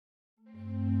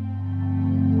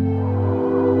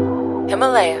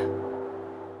Himalaya.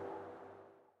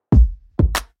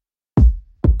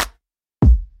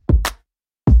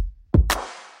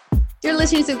 You're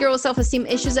listening to Girl with Self-Esteem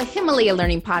Issues, a Himalaya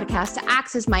learning podcast to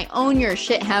access my Own Your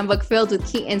Shit handbook filled with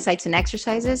key insights and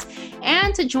exercises.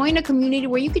 And to join a community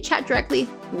where you can chat directly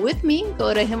with me,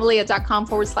 go to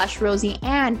Himalaya.com/Rosie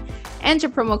and enter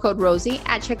promo code Rosie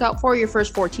at checkout for your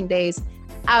first 14 days.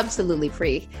 Absolutely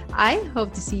free. I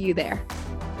hope to see you there.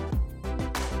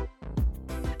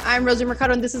 I'm Rosie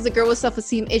Mercado, and this is the Girl with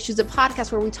Self-Esteem Issues, a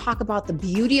podcast where we talk about the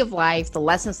beauty of life, the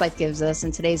lessons life gives us.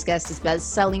 And today's guest is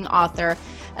best-selling author,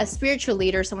 a spiritual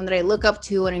leader, someone that I look up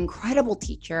to, an incredible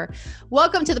teacher.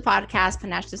 Welcome to the podcast,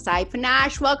 Panache Desai.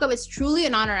 Panache, welcome. It's truly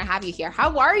an honor to have you here.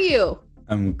 How are you?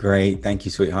 I'm great. Thank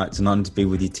you, sweetheart. It's an honor to be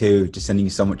with you too. Just sending you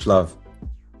so much love.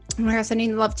 Oh my God,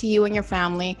 sending love to you and your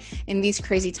family in these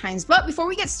crazy times. But before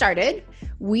we get started,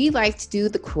 we like to do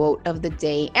the quote of the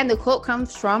day. And the quote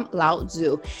comes from Lao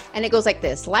Tzu. And it goes like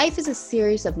this: life is a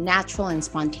series of natural and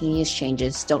spontaneous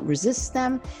changes. Don't resist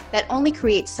them. That only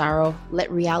creates sorrow.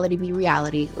 Let reality be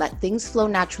reality. Let things flow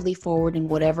naturally forward in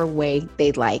whatever way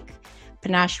they'd like.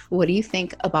 Panache, what do you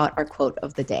think about our quote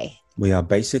of the day? We are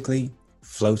basically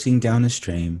floating down a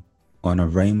stream on a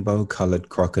rainbow-colored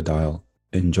crocodile,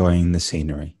 enjoying the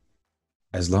scenery.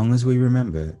 As long as we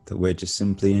remember that we're just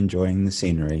simply enjoying the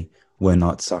scenery, we're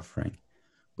not suffering.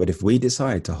 But if we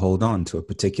decide to hold on to a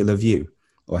particular view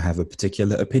or have a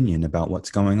particular opinion about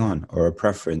what's going on or a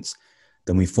preference,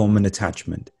 then we form an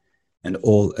attachment. And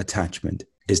all attachment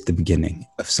is the beginning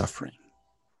of suffering.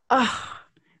 Oh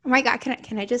my God,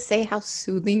 can I just say how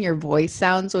soothing your voice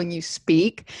sounds when you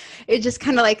speak? It just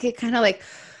kind of like,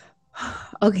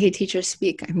 okay, teacher,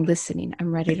 speak. I'm listening.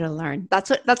 I'm ready to learn. That's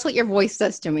what your voice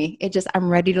does to me. I'm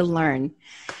ready to learn.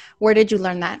 Where did you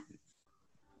learn that?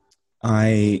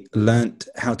 I learned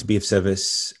how to be of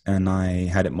service, and I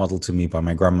had it modeled to me by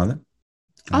my grandmother.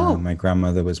 My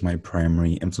grandmother was my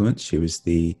primary influence. She was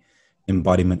the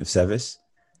embodiment of service.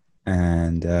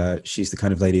 And she's the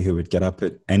kind of lady who would get up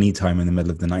at any time in the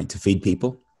middle of the night to feed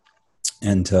people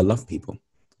and to love people.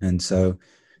 And so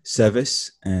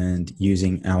service and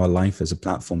using our life as a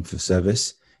platform for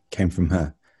service came from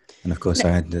her. And of course, I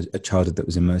had a childhood that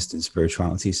was immersed in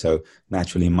spirituality. So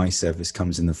naturally, my service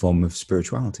comes in the form of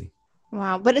spirituality.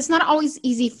 Wow. But it's not always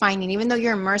easy finding, even though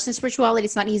you're immersed in spirituality,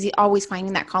 it's not easy always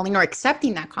finding that calling or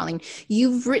accepting that calling.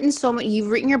 You've written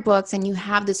your books, and you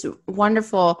have this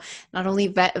wonderful, not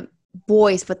only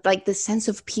voice, but like this sense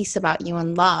of peace about you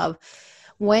and love.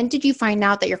 When did you find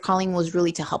out that your calling was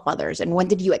really to help others? And when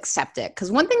did you accept it?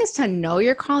 Because one thing is to know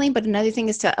your calling, but another thing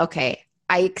is to, okay,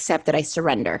 I accept it, I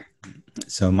surrender.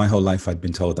 So my whole life, I'd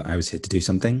been told that I was here to do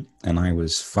something, and I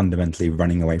was fundamentally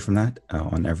running away from that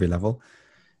on every level.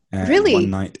 And really?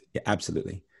 One night, yeah,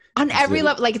 absolutely. Every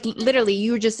level, like literally,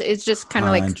 it's just kind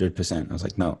of like 100%. I was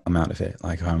like, no, I'm out of it.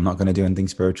 Like, I'm not going to do anything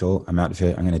spiritual. I'm out of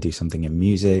it. I'm going to do something in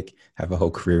music, have a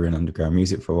whole career in underground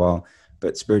music for a while.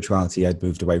 But spirituality, I'd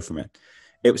moved away from it.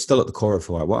 It was still at the core of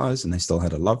who I was, and I still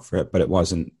had a love for it, but it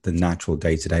wasn't the natural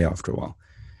day-to-day after a while.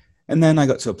 And then I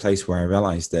got to a place where I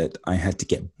realized that I had to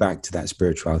get back to that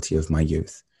spirituality of my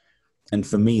youth. And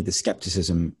for me, the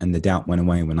skepticism and the doubt went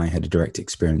away when I had a direct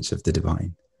experience of the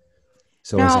divine.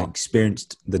 So as I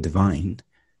experienced the divine,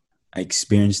 I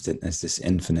experienced it as this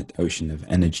infinite ocean of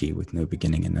energy with no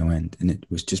beginning and no end. And it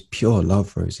was just pure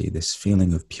love, Rosie, this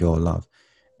feeling of pure love.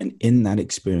 And in that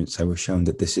experience, I was shown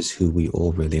that this is who we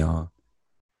all really are.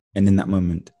 And in that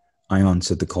moment, I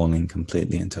answered the calling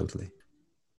completely and totally.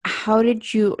 How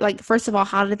did you, first of all,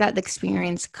 how did that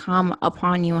experience come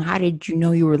upon you? How did you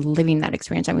know you were living that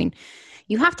experience? I mean,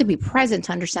 you have to be present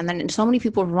to understand that. And so many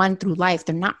people run through life,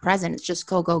 they're not present. It's just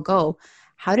go, go, go.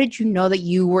 How did you know that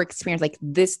you were experiencing like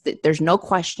this? There's no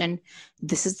question.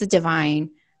 This is the divine.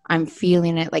 I'm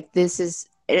feeling it. Like this is,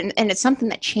 and it's something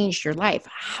that changed your life.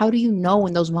 How do you know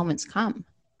when those moments come?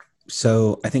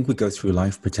 So I think we go through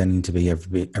life pretending to be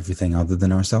everything other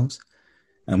than ourselves.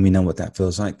 And we know what that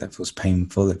feels like. That feels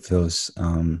painful. It feels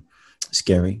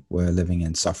scary. We're living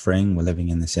in suffering. We're living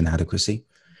in this inadequacy.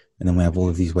 And then we have all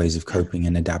of these ways of coping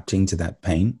and adapting to that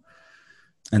pain.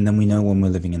 And then we know when we're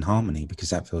living in harmony,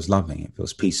 because that feels loving. It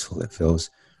feels peaceful. It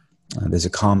feels there's a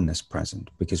calmness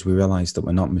present, because we realize that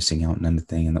we're not missing out on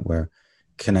anything and that we're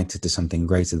connected to something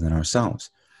greater than ourselves.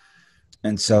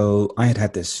 And so I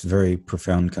had this very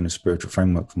profound kind of spiritual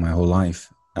framework for my whole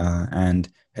life and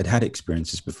had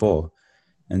experiences before.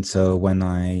 And so when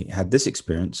I had this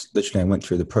experience, literally I went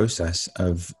through the process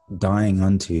of dying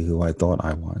unto who I thought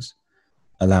I was,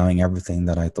 allowing everything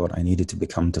that I thought I needed to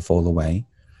become to fall away,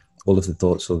 all of the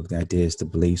thoughts, all of the ideas, the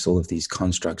beliefs, all of these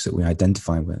constructs that we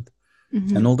identify with.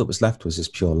 Mm-hmm. And all that was left was this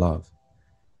pure love.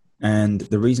 And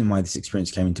the reason why this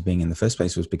experience came into being in the first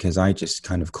place was because I just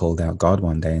kind of called out God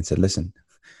one day and said, listen,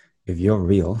 if you're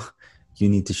real, you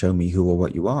need to show me who or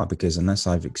what you are, because unless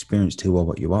I've experienced who or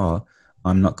what you are,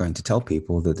 I'm not going to tell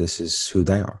people that this is who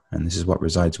they are and this is what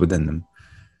resides within them.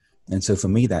 And so for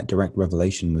me, that direct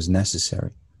revelation was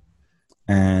necessary.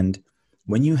 And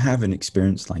when you have an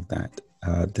experience like that,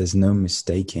 there's no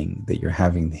mistaking that you're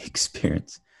having the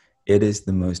experience. It is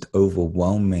the most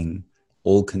overwhelming,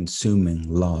 all-consuming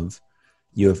love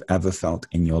you have ever felt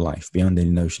in your life, beyond any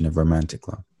notion of romantic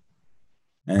love.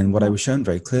 And what I was shown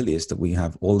very clearly is that we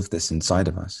have all of this inside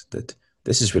of us, that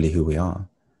this is really who we are,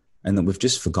 and that we've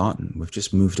just forgotten, we've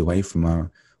just moved away from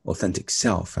our authentic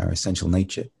self, our essential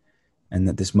nature, and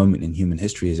that this moment in human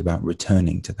history is about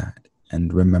returning to that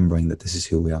and remembering that this is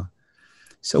who we are.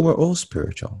 So we're all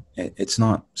spiritual. It's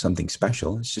not something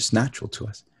special. It's just natural to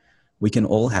us. We can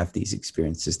all have these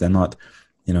experiences. They're not,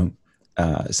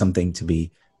 something to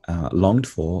be longed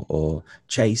for or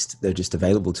chased. They're just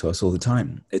available to us all the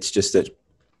time. It's just that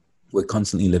we're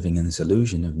constantly living in this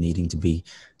illusion of needing to be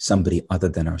somebody other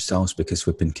than ourselves because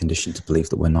we've been conditioned to believe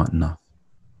that we're not enough.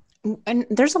 And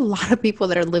there's a lot of people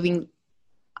that are living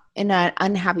in an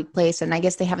unhappy place, and I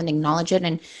guess they haven't acknowledged it.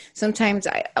 And sometimes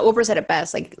Oprah said it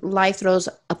best, like life throws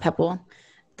a pebble,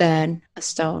 then a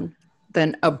stone,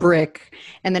 then a brick,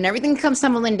 and then everything comes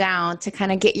tumbling down to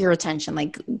kind of get your attention.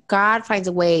 Like God finds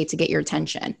a way to get your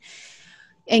attention.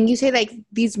 And you say like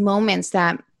these moments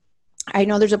that I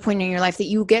know there's a point in your life that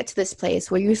you get to this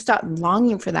place where you stop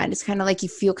longing for that. It's kind of like you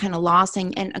feel kind of lost.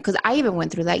 And because I even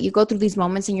went through that, you go through these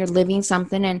moments and you're living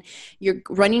something and you're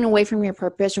running away from your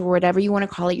purpose or whatever you want to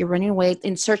call it. You're running away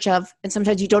in search of, and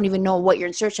sometimes you don't even know what you're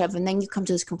in search of. And then you come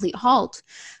to this complete halt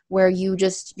where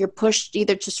you're pushed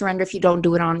either to surrender if you don't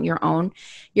do it on your own.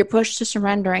 You're pushed to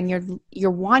surrender and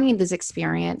you're wanting this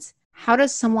experience. How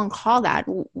does someone call that?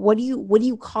 What do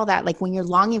you call that? Like when you're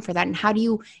longing for that, and how do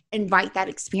you invite that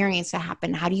experience to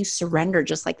happen? How do you surrender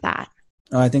just like that?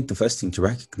 I think the first thing to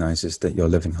recognize is that you're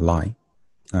living a lie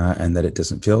and that it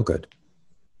doesn't feel good.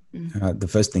 Mm-hmm. The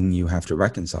first thing you have to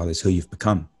reconcile is who you've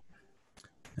become.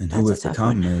 And who we've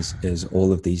become is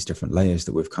all of these different layers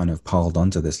that we've kind of piled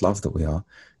onto this love that we are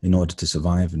in order to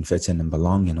survive and fit in and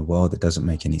belong in a world that doesn't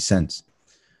make any sense.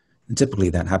 And typically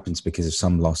that happens because of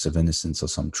some loss of innocence or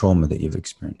some trauma that you've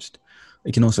experienced.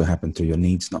 It can also happen through your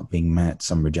needs not being met,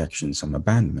 some rejection, some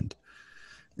abandonment.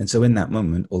 And so in that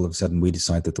moment, all of a sudden we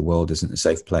decide that the world isn't a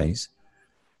safe place.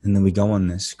 And then we go on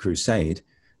this crusade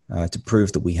to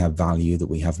prove that we have value, that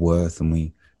we have worth, and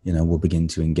we'll begin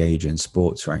to engage in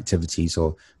sports or activities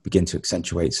or begin to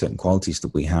accentuate certain qualities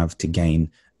that we have to gain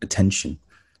attention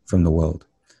from the world,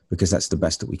 because that's the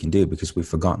best that we can do, because we've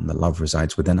forgotten that love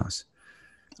resides within us.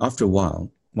 After a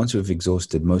while, once we've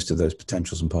exhausted most of those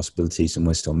potentials and possibilities and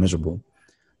we're still miserable,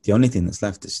 the only thing that's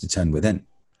left is to turn within,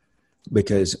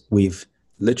 because we've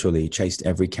literally chased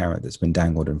every carrot that's been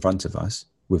dangled in front of us.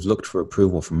 We've looked for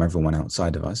approval from everyone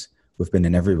outside of us. We've been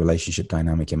in every relationship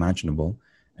dynamic imaginable,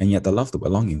 and yet the love that we're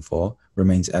longing for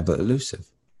remains ever elusive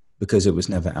because it was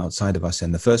never outside of us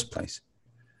in the first place.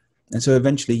 And so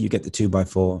eventually you get the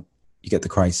 2x4, you get the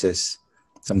crisis,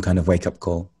 some kind of wake-up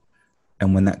call.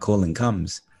 And when that calling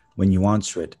comes, when you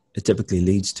answer it, it typically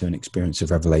leads to an experience of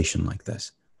revelation like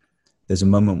this. There's a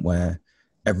moment where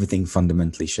everything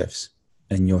fundamentally shifts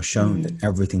and you're shown that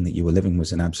everything that you were living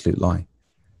was an absolute lie,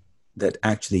 that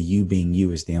actually you being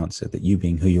you is the answer, that you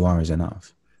being who you are is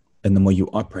enough. And the more you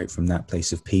operate from that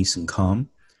place of peace and calm,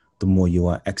 the more you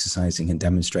are exercising and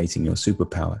demonstrating your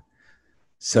superpower.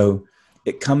 So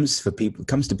it comes to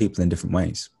people in different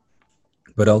ways,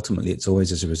 but ultimately it's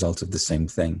always as a result of the same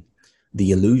thing.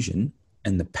 The illusion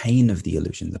and the pain of the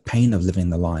illusion, the pain of living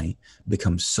the lie,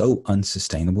 becomes so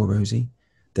unsustainable, Rosie,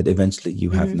 that eventually you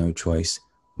have no choice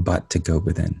but to go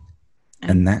within.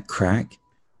 And that crack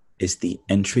is the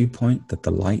entry point that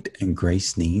the light and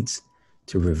grace needs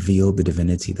to reveal the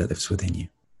divinity that lives within you.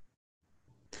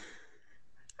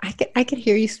 I could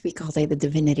hear you speak all day, the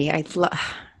divinity.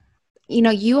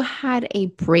 You had a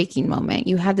breaking moment.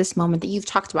 You had this moment that you've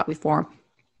talked about before.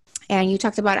 And you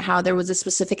talked about how there was a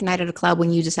specific night at a club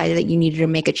when you decided that you needed to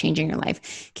make a change in your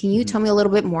life. Can you tell me a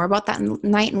little bit more about that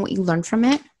night and what you learned from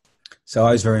it? So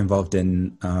I was very involved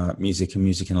in music, and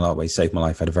music in a lot of ways saved my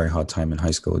life. I had a very hard time in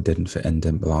high school. Didn't fit in,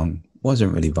 didn't belong.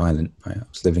 Wasn't really violent. I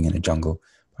was living in a jungle.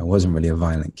 I wasn't really a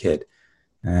violent kid.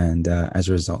 And as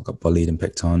a result, got bullied and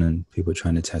picked on, and people were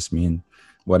trying to test me and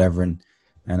whatever. And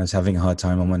I was having a hard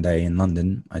time. And one day in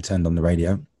London, I turned on the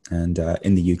radio. And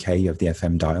in the UK, you have the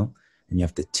FM dial. And you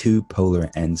have the two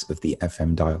polar ends of the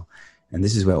FM dial. And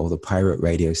this is where all the pirate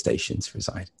radio stations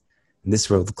reside. And this is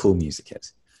where all the cool music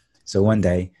is. So one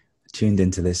day, I tuned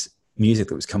into this music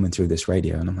that was coming through this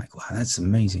radio. And I'm like, wow, that's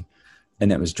amazing.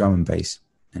 And it was drum and bass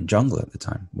and jungle at the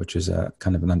time, which was a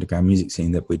kind of an underground music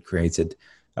scene that we'd created.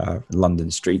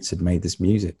 London streets had made this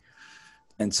music.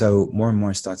 And so more and more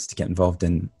I started to get involved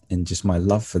in just my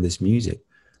love for this music,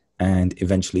 and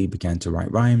eventually began to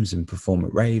write rhymes and perform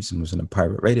at raves and was on a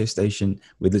pirate radio station.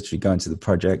 We'd literally go into the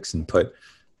projects and put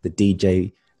the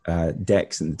DJ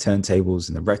decks and the turntables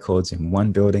and the records in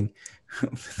one building.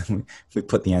 We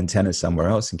put the antenna somewhere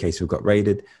else in case we got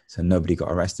raided, so nobody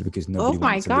got arrested because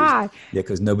nobody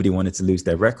because nobody wanted to lose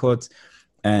their records.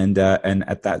 And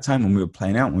at that time when we were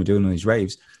playing out and we were doing all these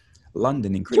raves,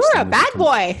 London increasingly you're a bad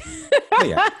boy. Oh,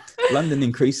 yeah. London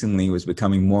increasingly was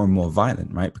becoming more and more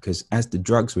violent, right? Because as the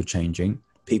drugs were changing,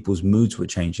 people's moods were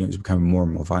changing. It was becoming more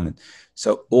and more violent.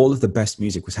 So all of the best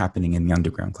music was happening in the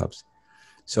underground clubs.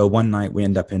 So one night we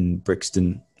end up in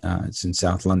Brixton. It's in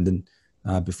South London.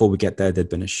 Before we get there, there'd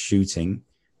been a shooting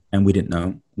and we didn't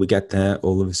know. We get there,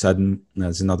 all of a sudden,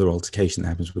 there's another altercation that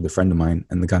happens with a friend of mine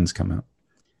and the guns come out.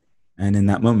 And in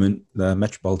that moment, the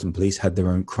Metropolitan Police had their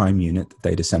own crime unit that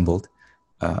they'd assembled,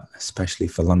 especially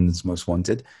for London's Most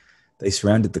Wanted. They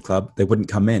surrounded the club. They wouldn't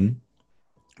come in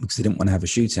because they didn't want to have a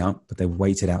shootout, but they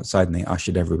waited outside and they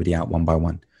ushered everybody out one by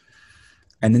one.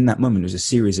 And in that moment, it was a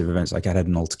series of events. Like I had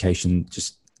an altercation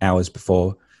just hours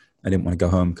before. I didn't want to go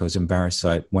home because I was embarrassed,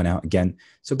 so I went out again.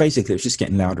 So basically, it was just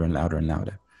getting louder and louder and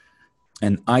louder.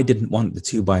 And I didn't want the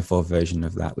 2x4 version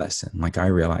of that lesson. Like I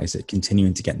realized that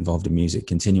continuing to get involved in music,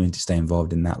 continuing to stay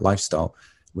involved in that lifestyle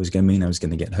was going to mean I was going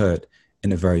to get hurt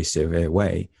in a very severe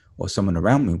way, or someone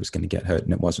around me was going to get hurt,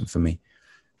 and it wasn't for me.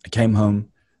 I came home,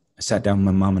 I sat down with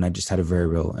my mom, and I just had a very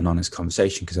real and honest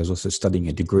conversation because I was also studying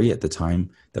a degree at the time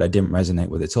that I didn't resonate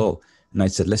with at all. And I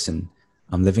said, listen,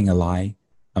 I'm living a lie.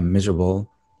 I'm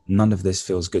miserable. None of this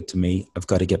feels good to me. I've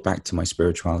got to get back to my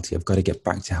spirituality. I've got to get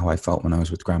back to how I felt when I was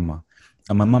with grandma.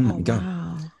 And my mum let me go.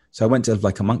 Wow. So I went to live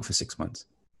like a monk for 6 months.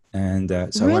 And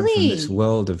so I went from this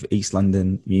world of East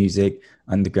London music,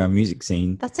 underground music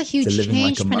scene. That's a huge to living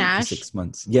change, like a monk for 6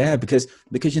 months. Yeah, because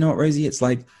you know what, Rosie? It's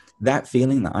like that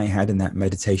feeling that I had in that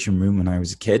meditation room when I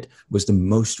was a kid was the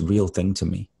most real thing to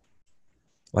me.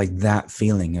 Like that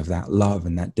feeling of that love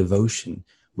and that devotion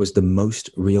was the most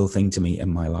real thing to me in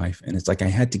my life. And it's like I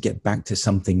had to get back to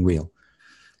something real.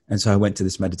 And so I went to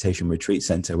this meditation retreat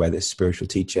center where this spiritual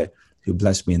teacher who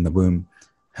blessed me in the womb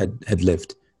had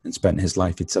lived and spent his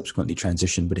life. He'd subsequently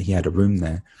transitioned, but he had a room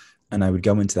there. And I would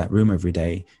go into that room every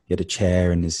day. He had a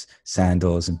chair and his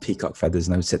sandals and peacock feathers.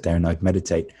 And I would sit there and I'd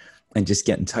meditate and just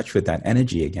get in touch with that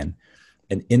energy again.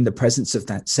 And in the presence of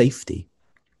that safety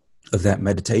of that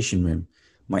meditation room,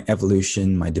 my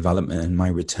evolution, my development, and my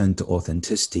return to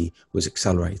authenticity was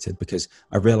accelerated because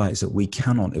I realized that we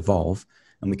cannot evolve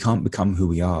and we can't become who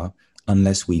we are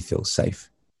unless we feel safe.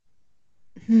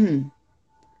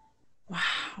 Wow.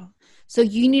 So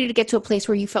you needed to get to a place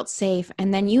where you felt safe,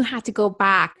 and then you had to go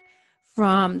back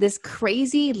from this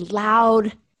crazy,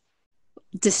 loud,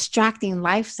 distracting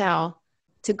lifestyle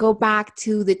to go back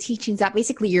to the teachings that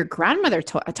basically your grandmother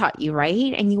taught you,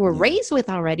 right? And you were raised with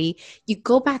already. You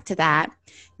go back to that.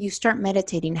 You start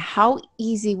meditating. How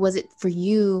easy was it for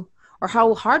you, or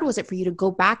how hard was it for you to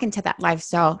go back into that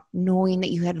lifestyle knowing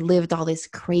that you had lived all this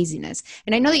craziness?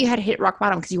 And I know that you had to hit rock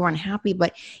bottom because you weren't happy,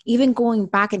 but even going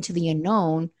back into the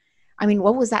unknown, I mean,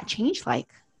 what was that change like?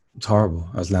 It's horrible.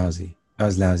 I was lousy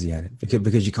at it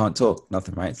because you can't talk,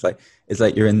 nothing, right? It's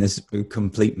like you're in this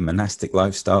complete monastic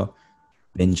lifestyle,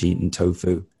 binge eating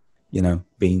tofu,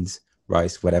 beans,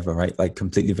 rice, whatever, right? Like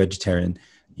completely vegetarian.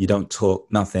 You don't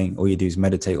talk, nothing. All you do is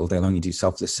meditate all day long. You do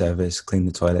selfless service, clean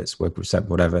the toilets, work recept,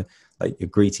 whatever. Like you're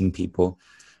greeting people.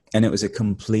 And it was a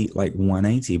complete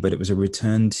 180, but it was a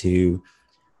return to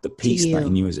the peace that I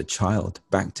knew as a child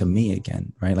back to me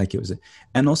again, right? Like it was,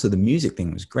 and also the music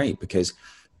thing was great because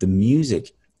the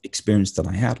music experience that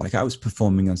I had, like I was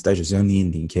performing on stage as the only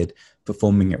Indian kid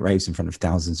performing at raves in front of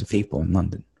thousands of people in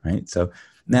London, right? So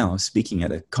now speaking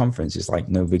at a conference is like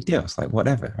no big deal. It's like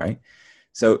whatever, right?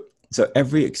 So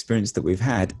every experience that we've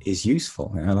had is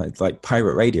useful. Like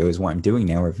pirate radio is what I'm doing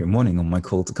now every morning on my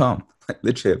call to calm. Like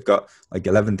literally I've got like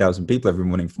 11,000 people every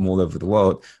morning from all over the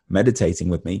world meditating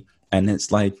with me. And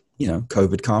it's like,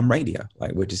 COVID calm radio.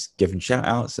 Like we're just giving shout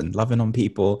outs and loving on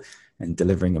people and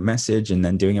delivering a message and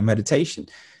then doing a meditation.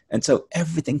 And so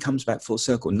everything comes back full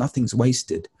circle. Nothing's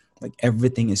wasted. Like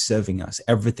everything is serving us.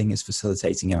 Everything is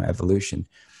facilitating our evolution.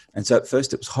 And so at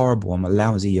first it was horrible. I'm a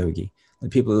lousy yogi.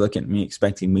 Like people are looking at me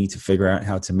expecting me to figure out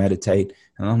how to meditate.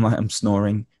 And I'm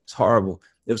snoring. It's horrible.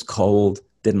 It was cold.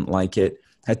 Didn't like it.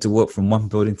 Had to walk from one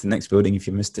building to the next building if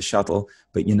you missed the shuttle.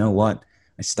 But you know what?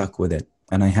 I stuck with it.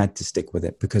 And I had to stick with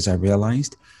it because I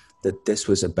realized that this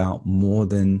was about more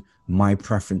than my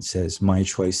preferences, my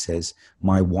choices,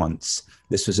 my wants.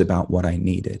 This was about what I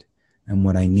needed. And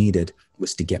what I needed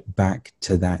was to get back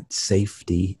to that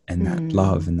safety and that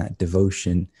love and that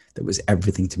devotion that was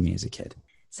everything to me as a kid.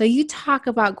 So you talk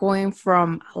about going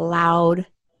from loud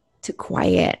to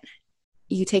quiet.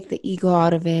 You take the ego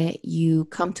out of it. You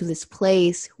come to this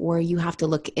place where you have to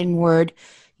look inward.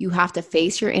 You have to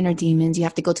face your inner demons. You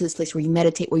have to go to this place where you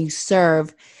meditate, where you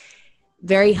serve.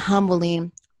 Very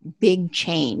humbling, big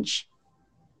change.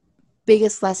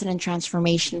 Biggest lesson in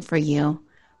transformation for you.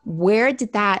 Where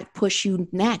did that push you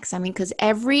next? I mean, because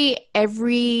every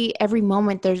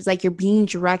moment there's like you're being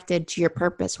directed to your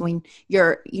purpose when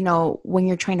when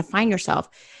you're trying to find yourself.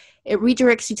 It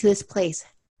redirects you to this place.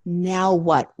 Now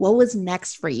what? What was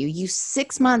next for you? You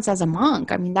 6 months as a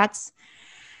monk. I mean, that's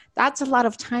a lot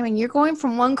of time. And you're going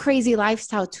from one crazy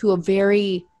lifestyle to a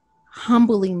very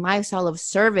humbling lifestyle of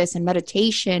service and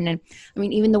meditation. And I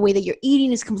mean, even the way that you're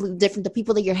eating is completely different. The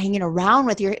people that you're hanging around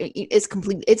with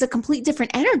it's a complete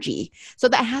different energy. So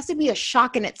that has to be a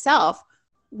shock in itself.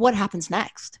 What happens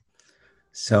next?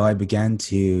 So I began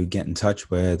to get in touch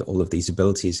with all of these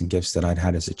abilities and gifts that I'd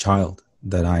had as a child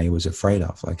that I was afraid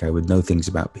of. Like, I would know things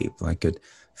about people. I could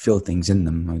feel things in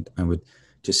them. I would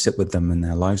just sit with them and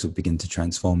their lives would begin to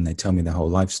transform. They'd tell me their whole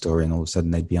life story and all of a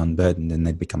sudden they'd be unburdened and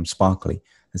they'd become sparkly.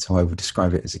 That's how I would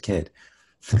describe it as a kid.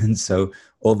 And so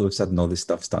all of a sudden, all this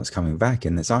stuff starts coming back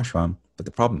in this ashram. But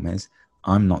the problem is,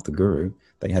 I'm not the guru.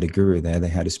 They had a guru there. They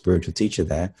had a spiritual teacher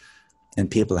there.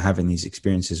 And people are having these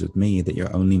experiences with me that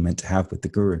you're only meant to have with the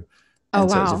guru.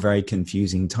 And so it's a very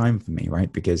confusing time for me,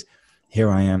 right? Because here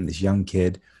I am, this young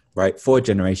kid, right? 4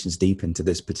 generations deep into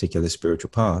this particular spiritual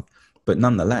path. But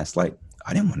nonetheless, like,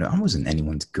 I wasn't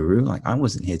anyone's guru. Like, I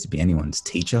wasn't here to be anyone's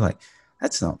teacher. Like,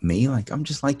 that's not me. Like, I'm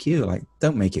just like you. Like,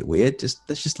 don't make it weird.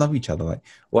 Let's just love each other. Like,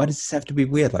 why does this have to be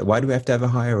weird? Like, why do we have to have a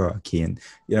hierarchy and,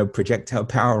 project our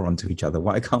power onto each other?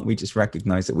 Why can't we just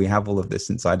recognize that we have all of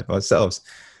this inside of ourselves?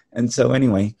 And so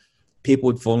anyway, people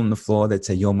would fall on the floor. They'd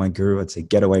say, you're my guru. I'd say,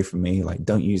 get away from me. Like,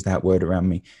 don't use that word around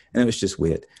me. And it was just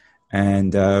weird.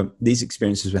 And these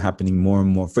experiences were happening more and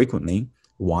more frequently.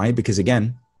 Why? Because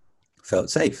again, I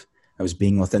felt safe. I was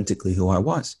being authentically who I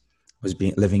was. I was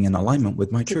living in alignment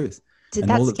with my truth. Did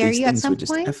and that all of scare these you things at some were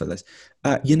just point? effortless.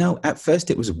 At first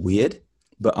it was weird,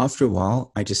 but after a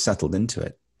while, I just settled into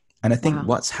it. And I think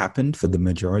what's happened for the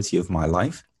majority of my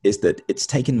life is that it's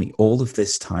taken me all of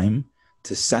this time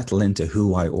to settle into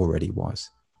who I already was.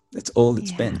 That's all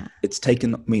it's been. It's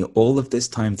taken me all of this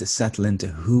time to settle into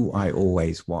who I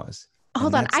always was.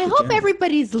 Hold on. I hope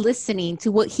everybody's listening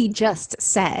to what he just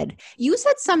said. You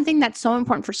said something that's so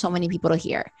important for so many people to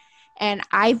hear. And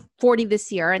I'm 40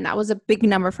 this year, and that was a big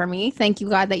number for me. Thank you,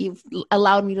 God, that you've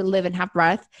allowed me to live and have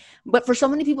breath. But for so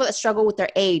many people that struggle with their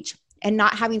age and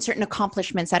not having certain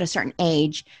accomplishments at a certain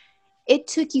age, it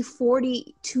took you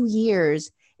 42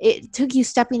 years. It took you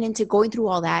stepping into going through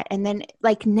all that. And then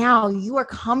like now you are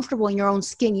comfortable in your own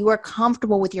skin. You are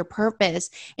comfortable with your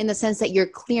purpose in the sense that you're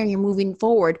clear and you're moving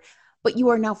forward. But you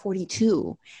are now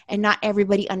 42, and not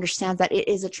everybody understands that it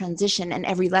is a transition, and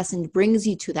every lesson brings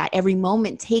you to that. Every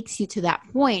moment takes you to that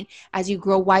point. As you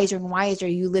grow wiser and wiser,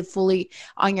 you live fully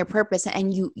on your purpose,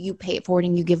 and you pay it forward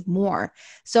and you give more.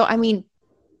 So, I mean,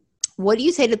 what do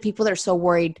you say to people that are so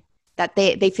worried that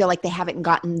they feel like they haven't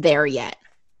gotten there yet?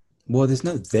 Well, there's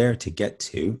no there to get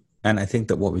to. And I think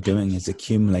that what we're doing is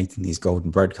accumulating these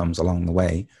golden breadcrumbs along the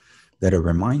way that are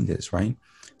reminders, right?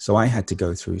 So I had to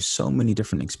go through so many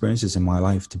different experiences in my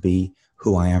life to be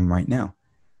who I am right now.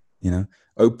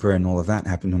 Oprah and all of that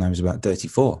happened when I was about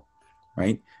 34,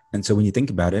 right? And so when you think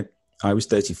about it, I was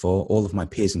 34. All of my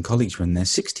peers and colleagues were in their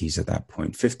 60s at that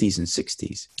point, 50s and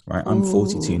 60s, right? I'm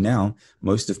 42 now.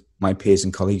 Most of my peers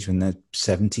and colleagues were in their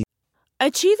 70s.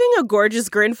 Achieving a gorgeous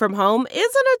grin from home isn't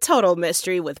a total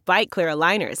mystery with Bite Clear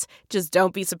aligners. Just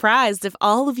don't be surprised if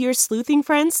all of your sleuthing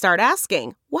friends start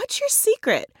asking, what's your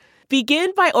secret?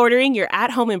 Begin by ordering your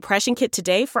at-home impression kit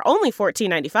today for only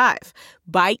 $14.95.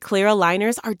 Bite Clear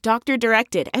aligners are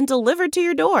doctor-directed and delivered to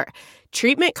your door.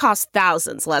 Treatment costs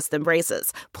thousands less than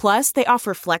braces. Plus, they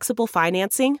offer flexible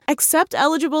financing, accept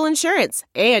eligible insurance,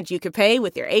 and you can pay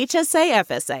with your HSA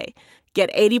FSA. Get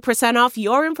 80% off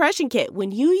your impression kit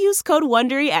when you use code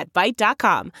WONDERY at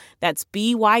Byte.com. That's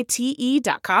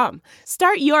BYTE.com.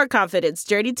 Start your confidence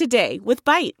journey today with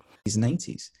Byte. And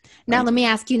 80s. Now, let me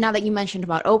ask you, now that you mentioned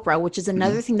about Oprah, which is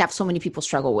another thing that so many people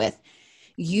struggle with.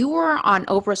 You were on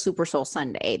Oprah Super Soul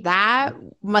Sunday. That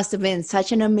must have been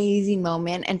such an amazing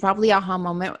moment and probably a aha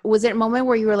moment. Was it a moment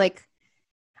where you were like,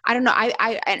 I don't know.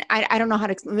 I don't know how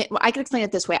to explain. I can explain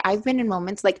it this way. I've been in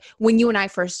moments like when you and I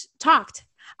first talked,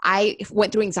 I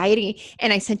went through anxiety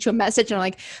and I sent you a message and I'm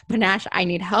like, Panache, I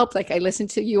need help. Like I listened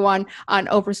to you on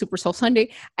Oprah Super Soul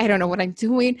Sunday. I don't know what I'm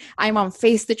doing. I'm on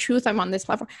Face the Truth. I'm on this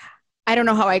platform. I don't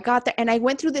know how I got there. And I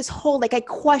went through this whole, like, I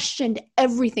questioned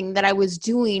everything that I was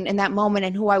doing in that moment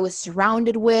and who I was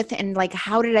surrounded with. And like,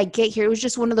 how did I get here? It was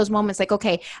just one of those moments like,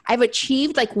 okay, I've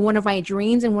achieved like one of my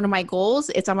dreams and one of my goals.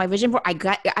 It's on my vision board. I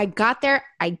got there.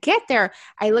 I get there.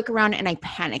 I look around and I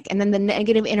panic. And then the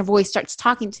negative inner voice starts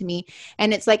talking to me.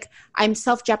 And it's like, I'm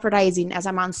self-jeopardizing as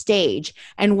I'm on stage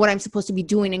and what I'm supposed to be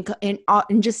doing.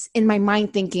 And just in my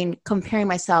mind thinking, comparing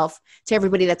myself to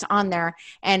everybody that's on there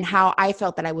and how I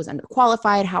felt that I was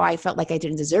underqualified, how I felt like I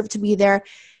didn't deserve to be there.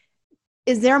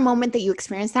 Is there a moment that you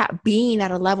experienced that being at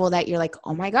a level that you're like,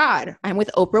 oh my God, I'm with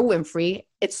Oprah Winfrey.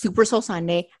 It's Super Soul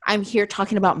Sunday. I'm here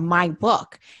talking about my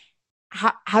book.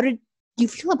 How did you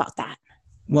feel about that?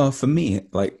 Well, for me,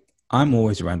 like I'm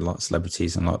always around a lot of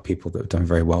celebrities and a lot of people that have done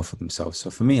very well for themselves. So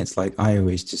for me, it's like I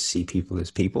always just see people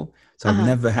as people. So I've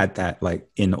never had that like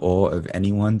in awe of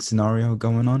anyone scenario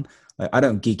going on. Like I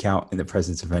don't geek out in the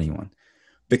presence of anyone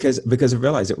because I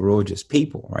realize that we're all just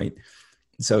people, right?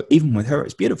 So even with her,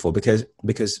 it's beautiful because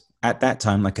at that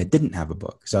time, like I didn't have a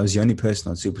book. So I was the only person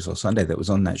on Super Soul Sunday that was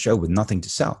on that show with nothing to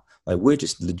sell. Like we're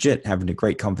just legit having a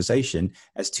great conversation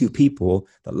as two people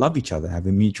that love each other,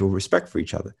 having mutual respect for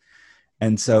each other.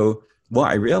 And so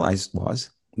what I realized was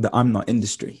that I'm not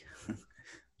industry.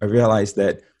 I realized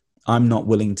that I'm not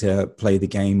willing to play the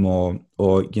game or,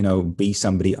 you know, be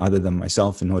somebody other than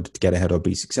myself in order to get ahead or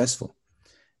be successful.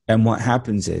 And what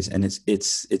happens is, and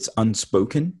it's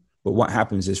unspoken, but what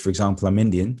happens is, for example, I'm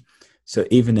Indian. So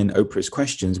even in Oprah's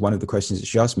questions, one of the questions that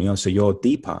she asked me, oh, so you're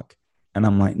Deepak? And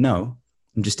I'm like, no,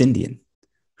 I'm just Indian,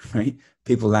 right?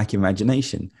 People lack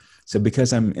imagination. So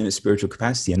because I'm in a spiritual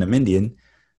capacity and I'm Indian,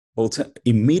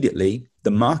 immediately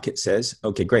the market says,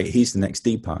 okay, great, he's the next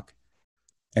Deepak.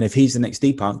 And if he's the next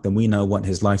Deepak, then we know what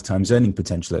his lifetime's earning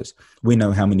potential is. We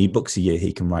know how many books a year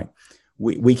he can write.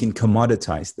 We can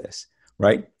commoditize this,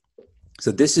 right?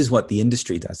 So this is what the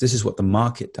industry does. This is what the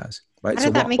market does, right? How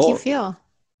did that make you feel?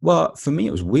 Well, for me,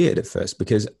 it was weird at first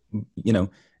because, you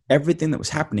know, everything that was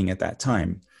happening at that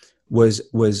time was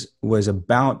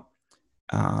about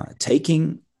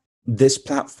taking this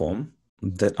platform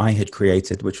that I had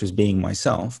created, which was being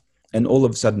myself, and all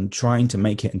of a sudden trying to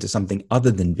make it into something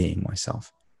other than being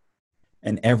myself.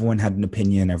 And everyone had an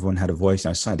opinion, everyone had a voice. And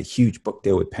I signed a huge book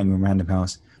deal with Penguin Random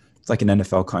House. It's like an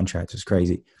NFL contract. It was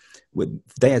crazy.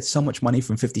 They had so much money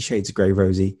from 50 Shades of Grey,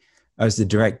 Rosie. I was the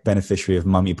direct beneficiary of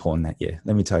mummy porn that year.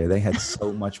 Let me tell you, they had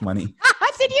so much money.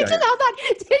 Did you just hold on?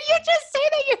 Did you just say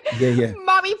that you're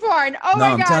mommy porn? Oh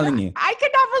my God. I'm telling you. I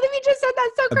could not believe you just said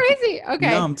that. So crazy. Okay.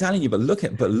 No, I'm telling you, but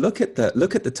look at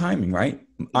the timing, right?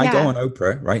 I go on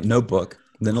Oprah, right? No book.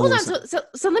 Then hold on.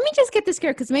 So let me just get this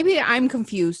clear because maybe I'm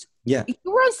confused. Yeah. You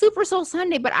were on Super Soul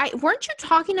Sunday, but weren't you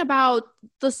talking about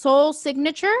the soul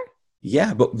signature?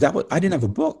 Yeah, but I didn't have a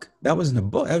book. That wasn't a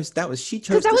book. That was she chose.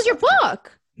 Because that was your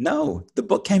book. No, the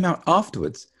book came out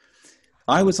afterwards.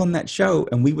 I was on that show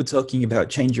and we were talking about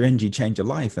change your energy, change your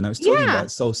life. And I was talking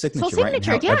about soul signature, right? And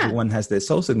how everyone has their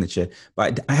soul signature,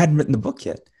 but I hadn't written the book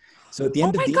yet. So at the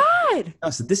end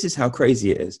so this is how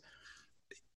crazy it is.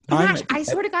 Gosh, I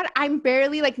swear to God, I'm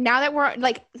barely like, now that we're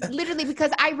like, literally,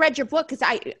 because I read your book because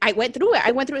I went through it.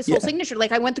 I went through a soul signature.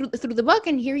 Like I went through the book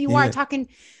and here you are talking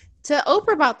to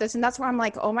Oprah about this. And that's where I'm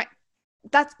like, oh my,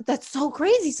 that's so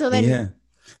crazy. So then.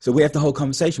 So we have the whole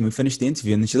conversation. We finished the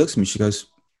interview and then she looks at me, she goes,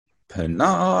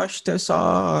 Panache,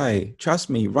 Desai, trust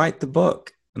me, write the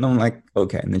book. And I'm like,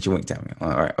 okay. And then she winked at me. All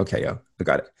right, okay, yo, I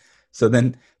got it. So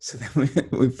then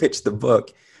we pitched the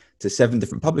book to 7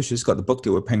 different publishers, got the book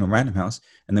deal with Penguin Random House,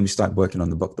 and then we started working on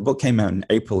the book. The book came out in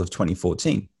April of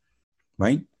 2014,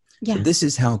 right? Yeah. So this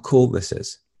is how cool this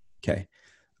is. Okay.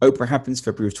 Oprah happens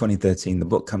February of 2013. The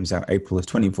book comes out April of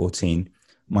 2014.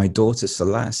 My daughter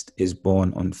Celeste is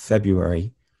born on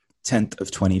February 10th of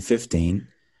 2015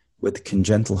 with a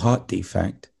congenital heart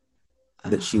defect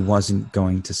that she wasn't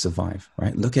going to survive,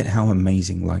 right? Look at how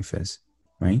amazing life is,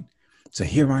 right? So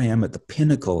here I am at the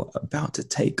pinnacle, about to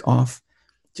take off,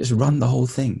 just run the whole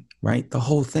thing, right? The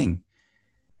whole thing.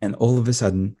 And all of a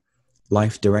sudden,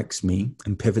 life directs me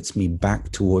and pivots me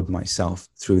back toward myself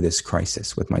through this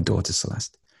crisis with my daughter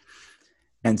Celeste.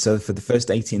 And so for the first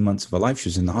 18 months of her life, she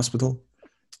was in the hospital,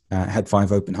 had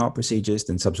 5 open heart procedures,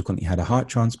 then subsequently had a heart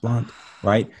transplant,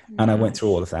 right? And I went through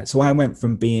all of that. So I went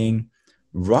from being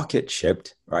rocket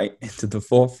shipped, right, into the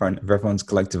forefront of everyone's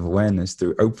collective awareness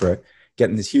through Oprah,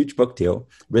 getting this huge book deal,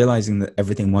 realizing that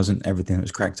everything wasn't everything it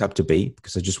was cracked up to be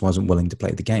because I just wasn't willing to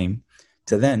play the game,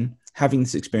 to then having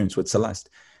this experience with Celeste.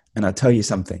 And I'll tell you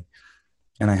something,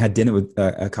 And I had dinner with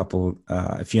a couple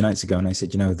a few nights ago, and I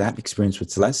said, that experience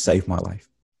with Celeste saved my life.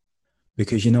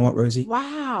 Because you know what, Rosie?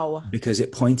 Wow. Because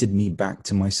it pointed me back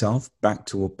to myself, back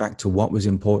to what was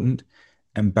important,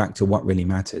 and back to what really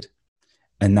mattered.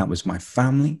 And that was my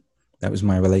family. That was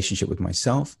my relationship with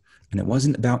myself. And it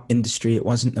wasn't about industry. It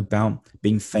wasn't about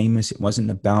being famous. It wasn't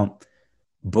about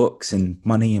books and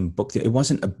money and books. It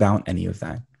wasn't about any of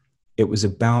that. It was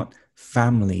about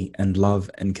family and love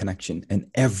and connection. And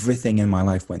everything in my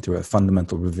life went through a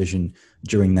fundamental revision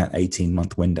during that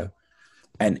 18-month window.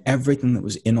 And everything that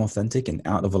was inauthentic and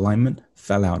out of alignment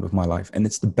fell out of my life. And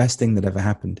it's the best thing that ever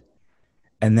happened.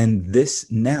 And then this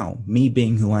now, me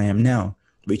being who I am now,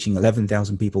 reaching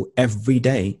 11,000 people every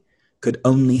day, could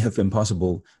only have been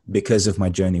possible because of my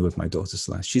journey with my daughter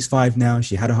Celeste. She's 5 now.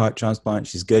 She had a heart transplant.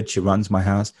 She's good. She runs my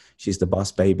house. She's the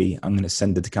boss baby. I'm going to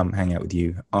send her to come hang out with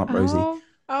you, Aunt Rosie.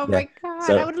 Oh my God.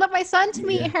 So, I would love my son to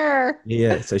meet her.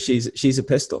 Yeah. So she's a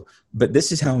pistol. But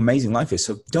this is how amazing life is.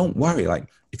 So don't worry. Like,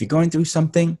 if you're going through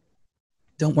something,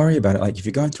 don't worry about it. Like, if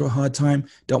you're going through a hard time,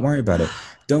 don't worry about it.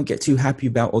 Don't get too happy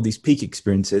about all these peak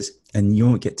experiences, and you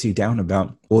won't get too down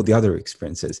about all the other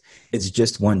experiences. It's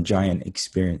just one giant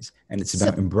experience, and it's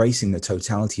about embracing the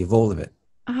totality of all of it.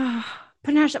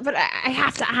 Panache, but I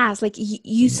have to ask, like,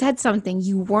 you said something.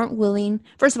 You weren't willing.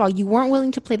 First of all, you weren't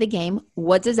willing to play the game.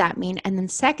 What does that mean? And then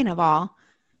second of all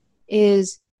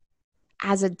is,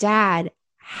 as a dad,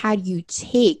 how do you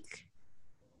take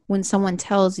when someone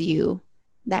tells you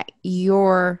that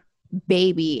your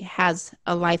baby has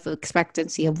a life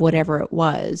expectancy of whatever it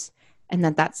was, and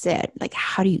that's it? Like,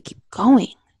 how do you keep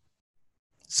going?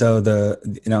 So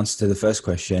in answer to the first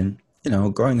question,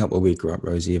 growing up where we grew up,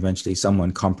 Rosie, eventually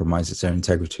someone compromises their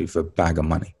integrity for a bag of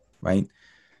money, right?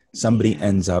 Somebody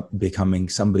ends up becoming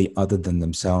somebody other than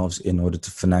themselves in order to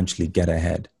financially get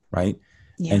ahead, right?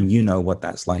 Yeah. And you know what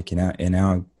that's like in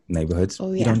our neighborhoods.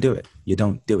 Oh, yeah. You don't do it. You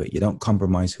don't do it. You don't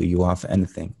compromise who you are for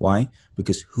anything. Why?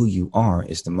 Because who you are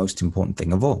is the most important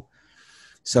thing of all.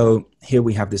 So here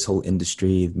we have this whole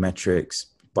industry, metrics,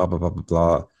 blah, blah, blah, blah,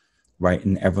 blah, right?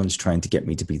 And everyone's trying to get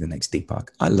me to be the next Deepak.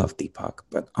 I love Deepak,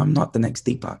 but I'm not the next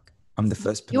Deepak. I'm the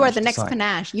first Panache. You are the next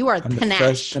Panache. You are I'm Panache. The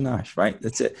first Panache, right?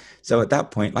 That's it. So at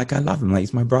that point, like, I love him. Like,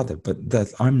 he's my brother, but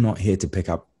I'm not here to pick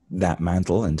up that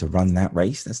mantle and to run that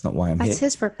race. That's not why I'm here. That's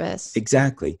his purpose.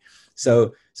 Exactly.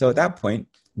 So at that point,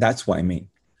 that's what I mean.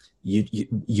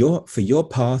 You're for your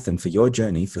path and for your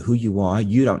journey, for who you are,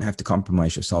 you don't have to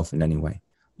compromise yourself in any way.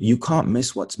 You can't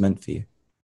miss what's meant for you.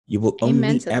 You will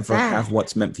only ever have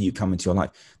what's meant for you come into your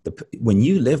life. When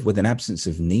you live with an absence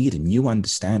of need and you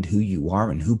understand who you are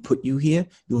and who put you here,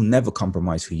 you'll never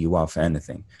compromise who you are for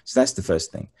anything. So that's the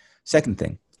first thing. Second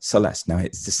thing, Celeste. Now,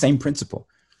 it's the same principle.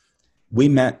 We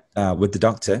met with the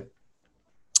doctor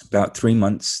about 3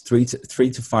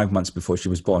 to 5 months before she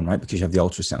was born, right? Because you have the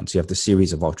ultrasounds. You have the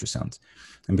series of ultrasounds.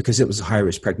 And because it was a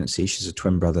high-risk pregnancy, she's a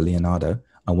twin brother, Leonardo.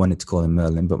 I wanted to call him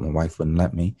Merlin, but my wife wouldn't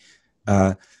let me.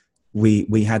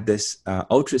 We had this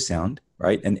ultrasound,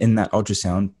 right? And in that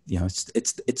ultrasound,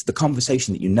 it's the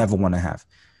conversation that you never want to have.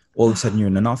 All of a sudden, you're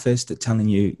in an office. They're telling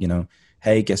you,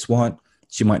 hey, guess what?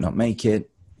 She might not make it.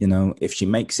 If she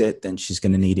makes it, then she's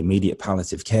going to need immediate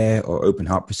palliative care or open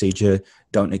heart procedure.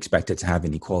 Don't expect her to have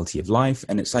any quality of life.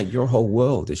 And it's like your whole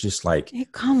world is just like,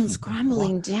 it comes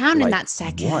crumbling down in that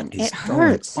second. It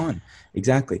hurts.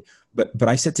 Exactly. But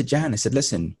I said to Jan, I said,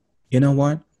 listen, you know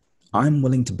what? I'm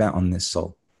willing to bet on this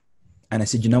soul. And I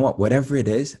said, you know what? Whatever it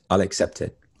is, I'll accept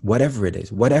it. Whatever it is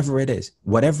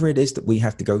that we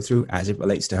have to go through as it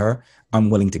relates to her, I'm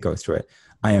willing to go through it.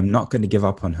 I am not going to give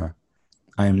up on her.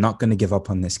 I am not going to give up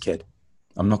on this kid.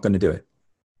 I'm not going to do it.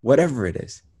 Whatever it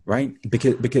is, right?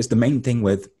 Because the main thing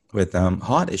with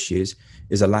heart issues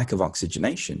is a lack of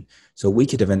oxygenation. So we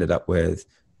could have ended up with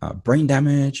brain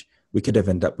damage. We could have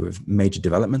ended up with major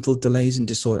developmental delays and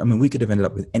disorder. I mean, we could have ended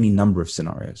up with any number of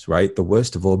scenarios, right? The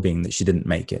worst of all being that she didn't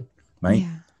make it, right?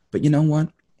 Yeah. But you know what?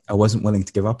 I wasn't willing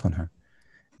to give up on her.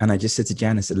 And I just said to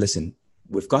Jan, I said, listen,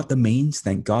 we've got the means,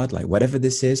 thank God. Like, whatever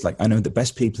this is, like, I know the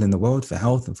best people in the world for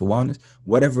health and for wellness,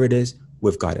 whatever it is,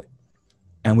 we've got it.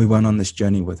 And we went on this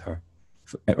journey with her,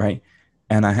 right?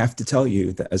 And I have to tell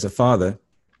you that as a father,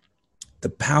 the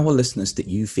powerlessness that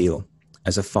you feel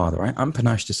as a father, right? I'm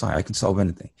Panache Desai. I can solve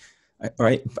anything,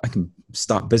 right? I can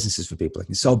start businesses for people. I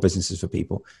can solve businesses for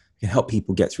people. I can help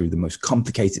people get through the most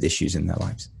complicated issues in their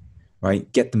lives,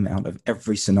 right? Get them out of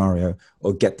every scenario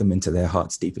or get them into their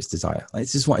heart's deepest desire. Like,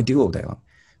 this is what I do all day long.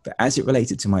 But as it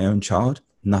related to my own child,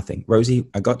 nothing. Rosie,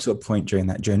 I got to a point during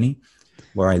that journey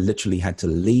where I literally had to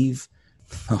leave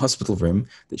the hospital room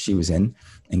that she was in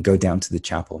and go down to the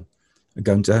chapel. I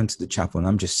go down to the chapel and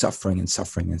I'm just suffering and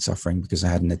suffering and suffering because I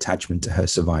had an attachment to her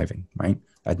surviving, right?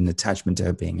 I had an attachment to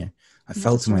her being here. I That's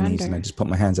fell a to my knees and surrender. I just put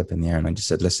my hands up in the air and I just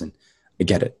said, listen, I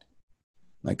get it.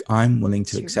 Like, I'm willing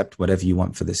to accept whatever you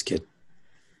want for this kid.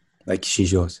 Like,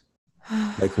 she's yours.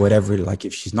 Like, whatever, like,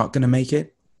 if she's not going to make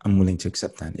it, I'm willing to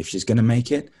accept that. If she's going to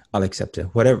make it, I'll accept it.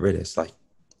 Whatever it is. Like,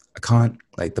 I can't,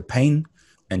 like, the pain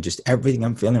and just everything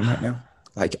I'm feeling right now,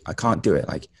 like, I can't do it.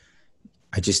 Like,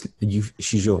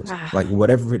 she's yours. Like,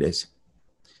 whatever it is.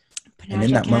 Panache, And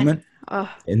in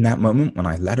that moment, when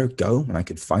I let her go, when I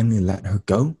could finally let her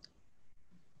go,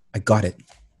 I got it.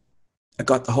 I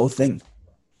got the whole thing.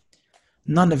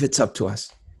 None of it's up to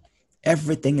us.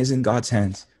 Everything is in God's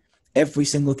hands. Every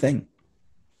single thing.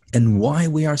 And why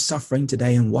we are suffering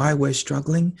today and why we're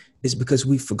struggling is because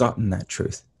we've forgotten that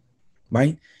truth,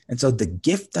 right? And so the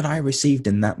gift that I received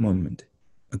in that moment,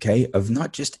 okay, of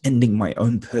not just ending my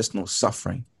own personal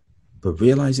suffering, but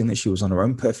realizing that she was on her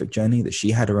own perfect journey, that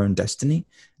she had her own destiny,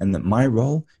 and that my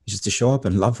role is just to show up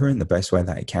and love her in the best way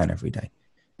that I can every day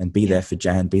and be there for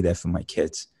Jan, be there for my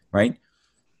kids, right?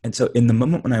 And so in the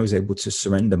moment when I was able to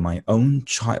surrender my own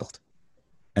child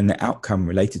and the outcome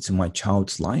related to my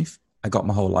child's life, I got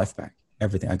my whole life back,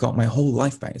 everything. I got my whole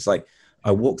life back. It's like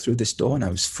I walked through this door and I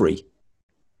was free.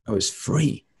 I was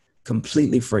free,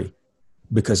 completely free,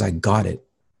 because I got it.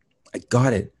 I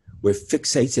got it. We're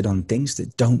fixated on things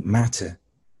that don't matter.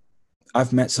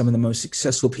 I've met some of the most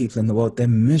successful people in the world. They're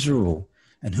miserable.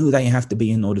 And who they have to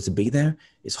be in order to be there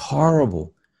is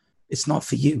horrible. It's not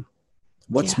for you.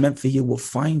 What's meant for you will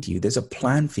find you. There's a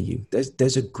plan for you.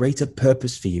 There's a greater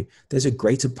purpose for you. There's a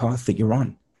greater path that you're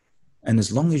on. And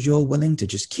as long as you're willing to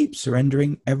just keep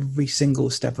surrendering every single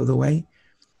step of the way,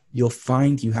 you'll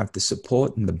find you have the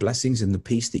support and the blessings and the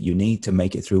peace that you need to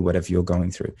make it through whatever you're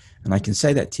going through. And I can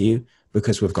say that to you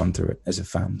because we've gone through it as a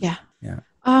family. Yeah. Yeah.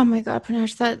 Oh my God,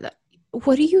 Panache,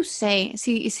 what do you say?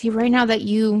 See, right now that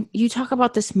you talk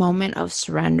about this moment of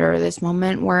surrender, this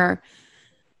moment where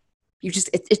you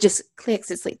just, it just clicks.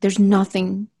 It's like, there's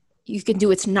nothing you can do.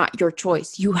 It's not your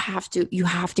choice. You have to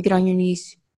get on your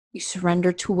knees. You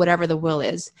surrender to whatever the will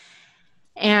is.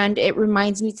 And it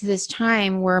reminds me to this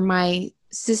time where my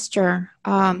sister,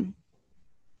 I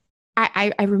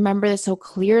remember this so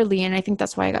clearly. And I think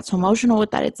that's why I got so emotional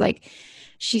with that. It's like,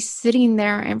 she's sitting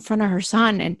there in front of her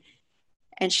son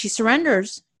and she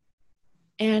surrenders.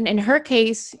 And in her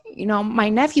case, my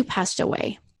nephew passed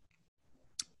away.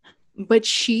 But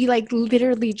she like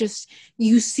literally just,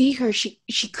 you see her,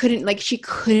 she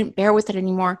couldn't bear with it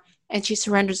anymore. And she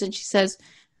surrenders and she says,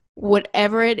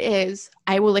 whatever it is,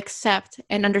 I will accept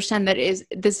and understand that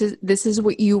this is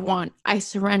what you want. I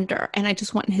surrender. And I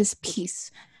just want his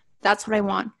peace. That's what I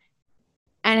want.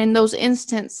 And in those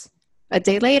instants, a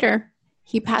day later,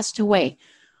 he passed away.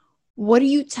 What do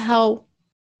you tell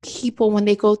people when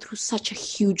they go through such a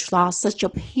huge loss, such a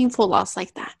painful loss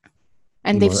like that,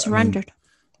 and they've surrendered?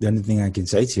 The only thing I can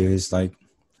say to you is like,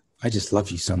 I just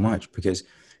love you so much because,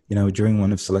 during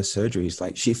one of Celeste's surgeries,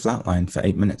 like she flatlined for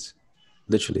 8 minutes,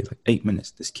 literally like 8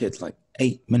 minutes. This kid, like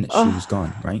 8 minutes, she was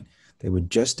gone, right? They were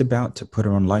just about to put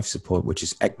her on life support, which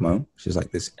is ECMO, which is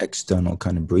like this external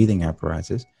kind of breathing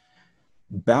apparatus.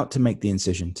 About to make the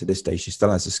incision. To this day, she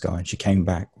still has a scar and she came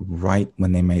back right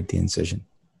when they made the incision.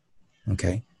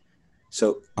 Okay.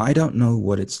 So I don't know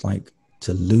what it's like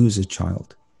to lose a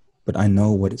child, but I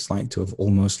know what it's like to have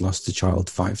almost lost a child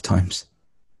 5 times.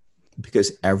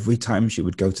 Because every time she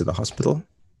would go to the hospital,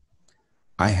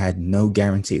 I had no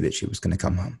guarantee that she was going to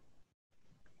come home.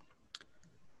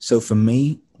 So for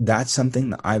me, that's something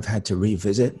that I've had to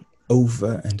revisit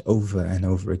over and over and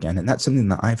over again. And that's something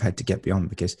that I've had to get beyond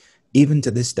because even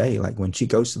to this day, like when she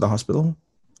goes to the hospital,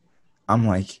 I'm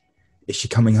like, is she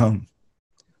coming home?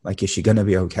 Like, is she going to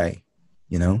be okay?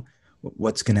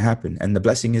 What's going to happen? And the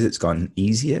blessing is it's gotten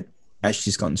easier. As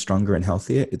she's gotten stronger and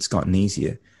healthier, it's gotten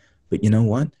easier. But you know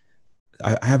what?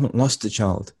 I haven't lost a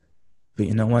child. But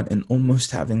you know what? In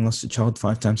almost having lost a child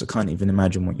 5 times, I can't even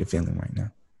imagine what you're feeling right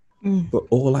now. But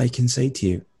all I can say to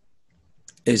you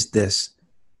is this,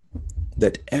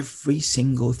 that every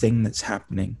single thing that's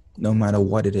happening, no matter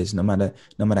what it is, no matter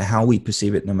how we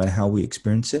perceive it, no matter how we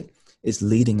experience it, is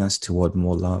leading us toward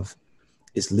more love.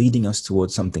 It's leading us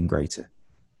towards something greater.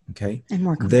 Okay? And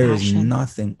more compassion. There is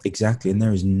nothing, exactly, and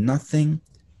there is nothing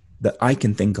that I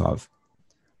can think of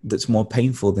that's more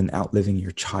painful than outliving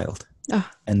your child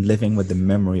and living with the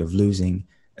memory of losing,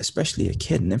 especially a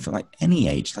kid, an infant, like any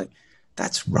age. Like,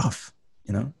 that's rough,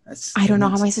 I don't know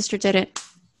how my sister did it.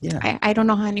 Yeah. I don't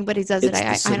know how anybody does it.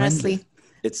 I honestly.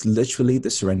 It's literally the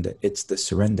surrender. It's the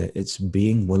surrender. It's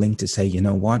being willing to say, you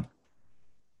know what?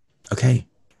 Okay,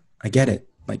 I get it.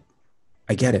 Like,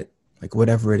 I get it. Like,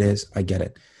 whatever it is, I get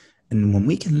it. And when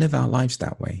we can live our lives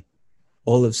that way,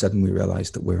 all of a sudden we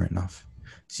realize that we're enough.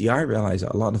 See, I realized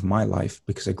that a lot of my life,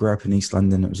 because I grew up in East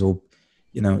London, it was all,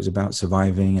 it was about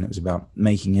surviving, and it was about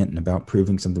making it, and about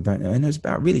proving something about it. And it was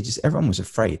about really just everyone was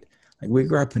afraid. Like, we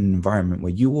grew up in an environment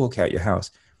where you walk out your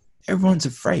house, everyone's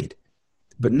afraid,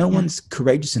 but no one's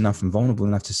courageous enough and vulnerable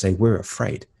enough to say we're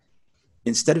afraid.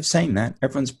 Instead of saying that,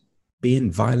 everyone's being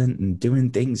violent and doing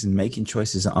things and making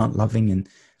choices that aren't loving and,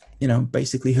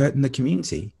 basically hurting the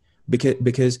community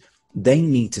because they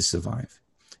need to survive.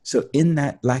 So in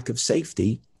that lack of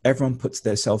safety, everyone puts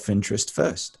their self-interest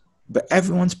first, but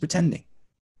everyone's pretending.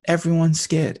 Everyone's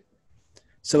scared.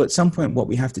 So at some point, what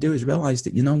we have to do is realize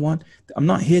that, I'm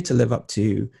not here to live up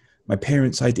to my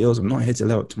parents' ideals. I'm not here to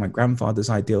live up to my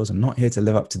grandfather's ideals. I'm not here to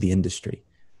live up to the industry.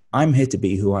 I'm here to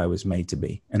be who I was made to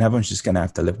be. And everyone's just going to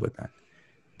have to live with that.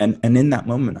 And in that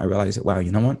moment, I realized that, wow,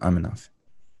 you know what? I'm enough.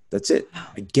 That's it.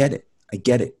 I get it.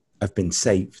 I've been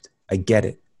saved. I get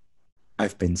it.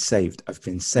 I've been saved. I've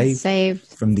been saved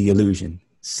from the illusion.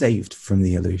 Saved from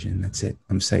the illusion. That's it.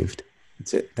 I'm saved.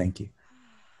 That's it. Thank you.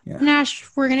 Yeah. Nash,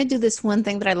 we're going to do this one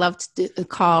thing that I love to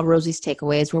call Rosie's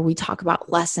Takeaways, where we talk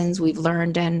about lessons we've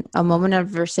learned and a moment of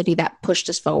adversity that pushed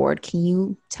us forward. Can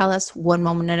you tell us one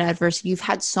moment of adversity? You've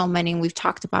had so many and we've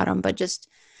talked about them, but just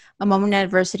a moment of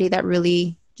adversity that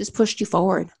really just pushed you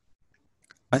forward.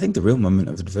 I think the real moment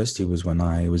of adversity was when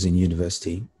I was in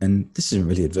university. And this isn't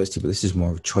really adversity, but this is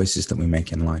more of choices that we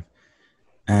make in life.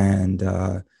 And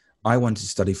I wanted to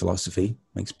study philosophy.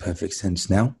 Makes perfect sense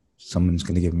now. Someone's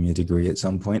going to give me a degree at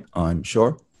some point, I'm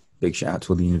sure. Big shout out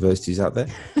to all the universities out there.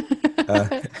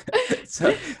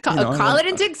 Call it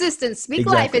into existence. Speak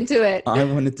life into it. I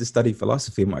wanted to study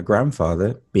philosophy. My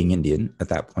grandfather, being Indian at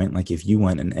that point, like if you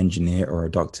weren't an engineer or a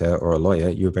doctor or a lawyer,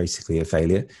 you were basically a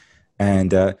failure.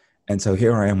 And so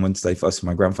here I am, wanting to study philosophy.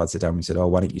 My grandfather sat down and said,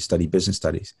 why don't you study business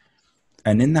studies?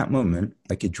 And in that moment,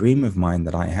 like a dream of mine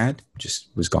that I had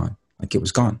just was gone. Like it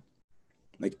was gone.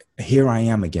 Like here I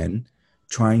am again,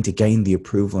 trying to gain the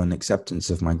approval and acceptance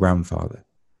of my grandfather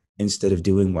instead of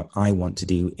doing what I want to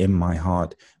do in my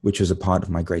heart, which was a part of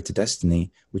my greater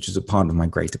destiny, which was a part of my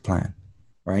greater plan,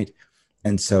 right?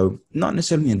 And so not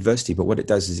necessarily adversity, but what it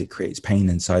does is it creates pain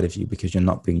inside of you because you're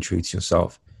not being true to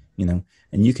yourself,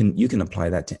 and you can apply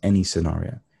that to any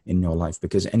scenario in your life,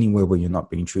 because anywhere where you're not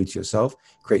being true to yourself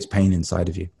creates pain inside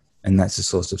of you. And that's the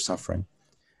source of suffering.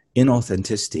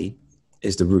 Inauthenticity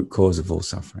is the root cause of all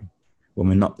suffering. When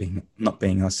we're not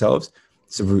being ourselves,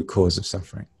 it's the root cause of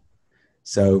suffering.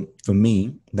 So for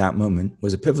me, that moment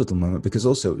was a pivotal moment because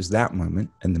also it was that moment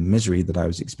and the misery that I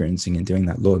was experiencing in doing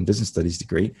that law and business studies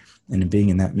degree and in being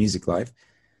in that music life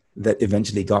that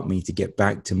eventually got me to get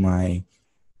back to my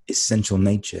essential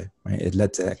nature, right? It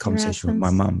led to that conversation with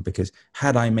my mum, because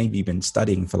had I maybe been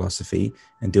studying philosophy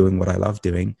and doing what I love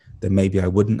doing, then maybe I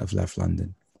wouldn't have left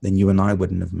London. Then you and I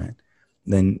wouldn't have met.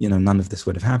 Then, none of this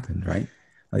would have happened, right?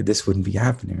 Like this wouldn't be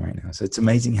happening right now. So it's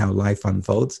amazing how life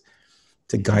unfolds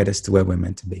to guide us to where we're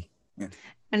meant to be. Yeah.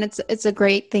 And it's a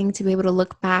great thing to be able to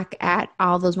look back at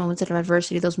all those moments of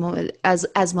adversity, those moments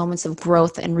as moments of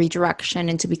growth and redirection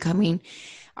into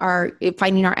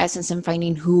finding our essence and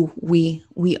finding who we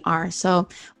are. So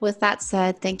with that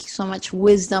said, thank you so much,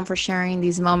 Wisdom, for sharing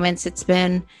these moments. It's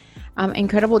been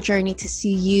incredible journey to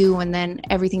see you and then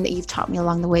everything that you've taught me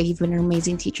along the way. You've been an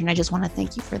amazing teacher, and I just want to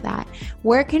thank you for that.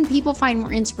 Where can people find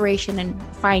more inspiration and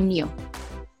find you?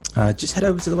 Just head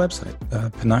over to the website,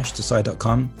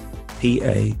 panachedesai.com,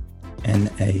 P-A-N-A-C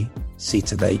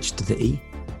to the H to the E.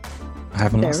 I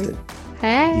haven't lost it.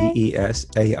 Hey.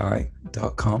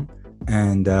 DESAI.com.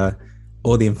 And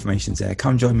all the information's there.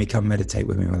 Come join me, come meditate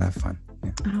with me, we'll have fun.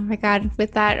 Yeah. Oh my God.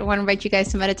 With that, I want to invite you guys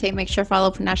to meditate. Make sure to follow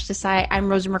Panache Desai. I'm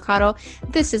Rosie Mercado.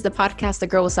 This is the podcast, The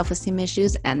Girl with Self-Esteem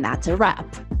Issues, and that's a wrap.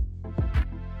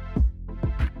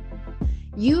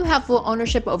 You have full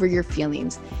ownership over your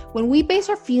feelings. When we base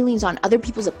our feelings on other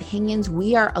people's opinions,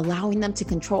 we are allowing them to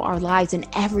control our lives and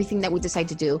everything that we decide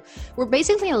to do. We're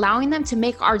basically allowing them to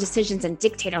make our decisions and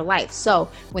dictate our life. So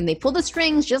when they pull the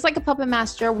strings, just like a puppet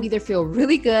master, we either feel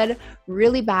really good,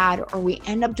 really bad, or we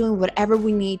end up doing whatever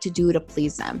we need to do to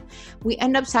please them. We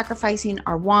end up sacrificing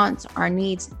our wants, our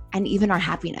needs, and even our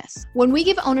happiness. When we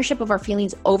give ownership of our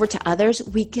feelings over to others,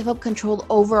 we give up control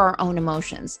over our own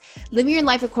emotions. Living your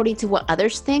life according to what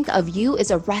others think of you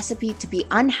is a recipe to be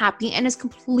unhappy and is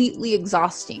completely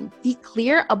exhausting. Be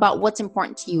clear about what's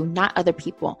important to you, not other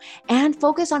people, and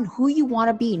focus on who you want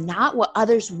to be, not what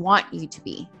others want you to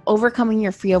be. Overcoming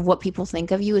your fear of what people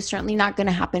think of you is certainly not going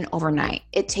to happen overnight.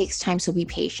 It takes time, so be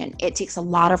patient. It takes a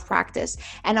lot of practice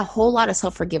and a whole lot of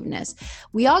self-forgiveness.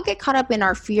 We all get caught up in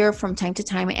our fear from time to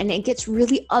time, and it gets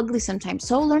really ugly sometimes.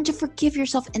 So learn to forgive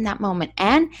yourself in that moment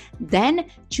and then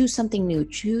choose something new.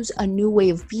 Choose a new way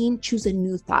of being. Choose a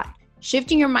new thought.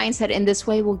 Shifting your mindset in this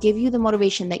way will give you the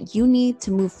motivation that you need to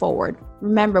move forward.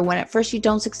 Remember, when at first you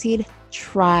don't succeed,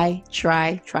 try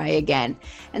again.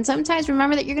 And sometimes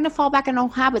remember that you're going to fall back on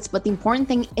old habits, but the important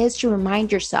thing is to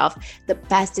remind yourself the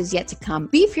best is yet to come.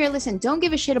 Be fearless and don't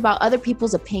give a shit about other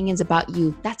people's opinions about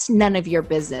you. That's none of your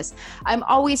business. I'm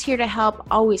always here to help,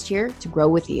 always here to grow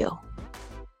with you.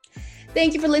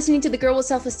 Thank you for listening to The Girl with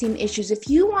Self-Esteem Issues. If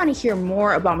you want to hear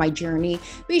more about my journey,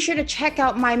 be sure to check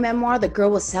out my memoir, The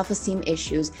Girl with Self-Esteem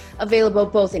Issues, available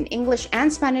both in English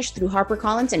and Spanish through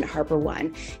HarperCollins and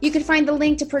HarperOne. You can find the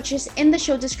link to purchase in the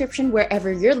show description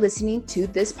wherever you're listening to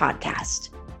this podcast.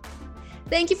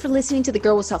 Thank you for listening to The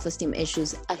Girl with Self-Esteem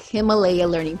Issues, a Himalaya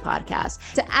learning podcast.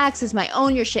 To access my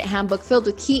Own Your Shit handbook filled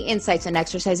with key insights and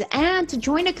exercises, and to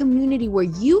join a community where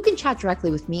you can chat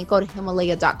directly with me, go to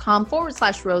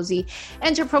Himalaya.com/Rosie,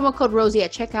 enter promo code Rosie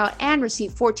at checkout, and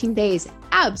receive 14 days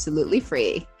absolutely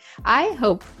free. I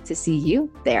hope to see you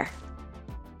there.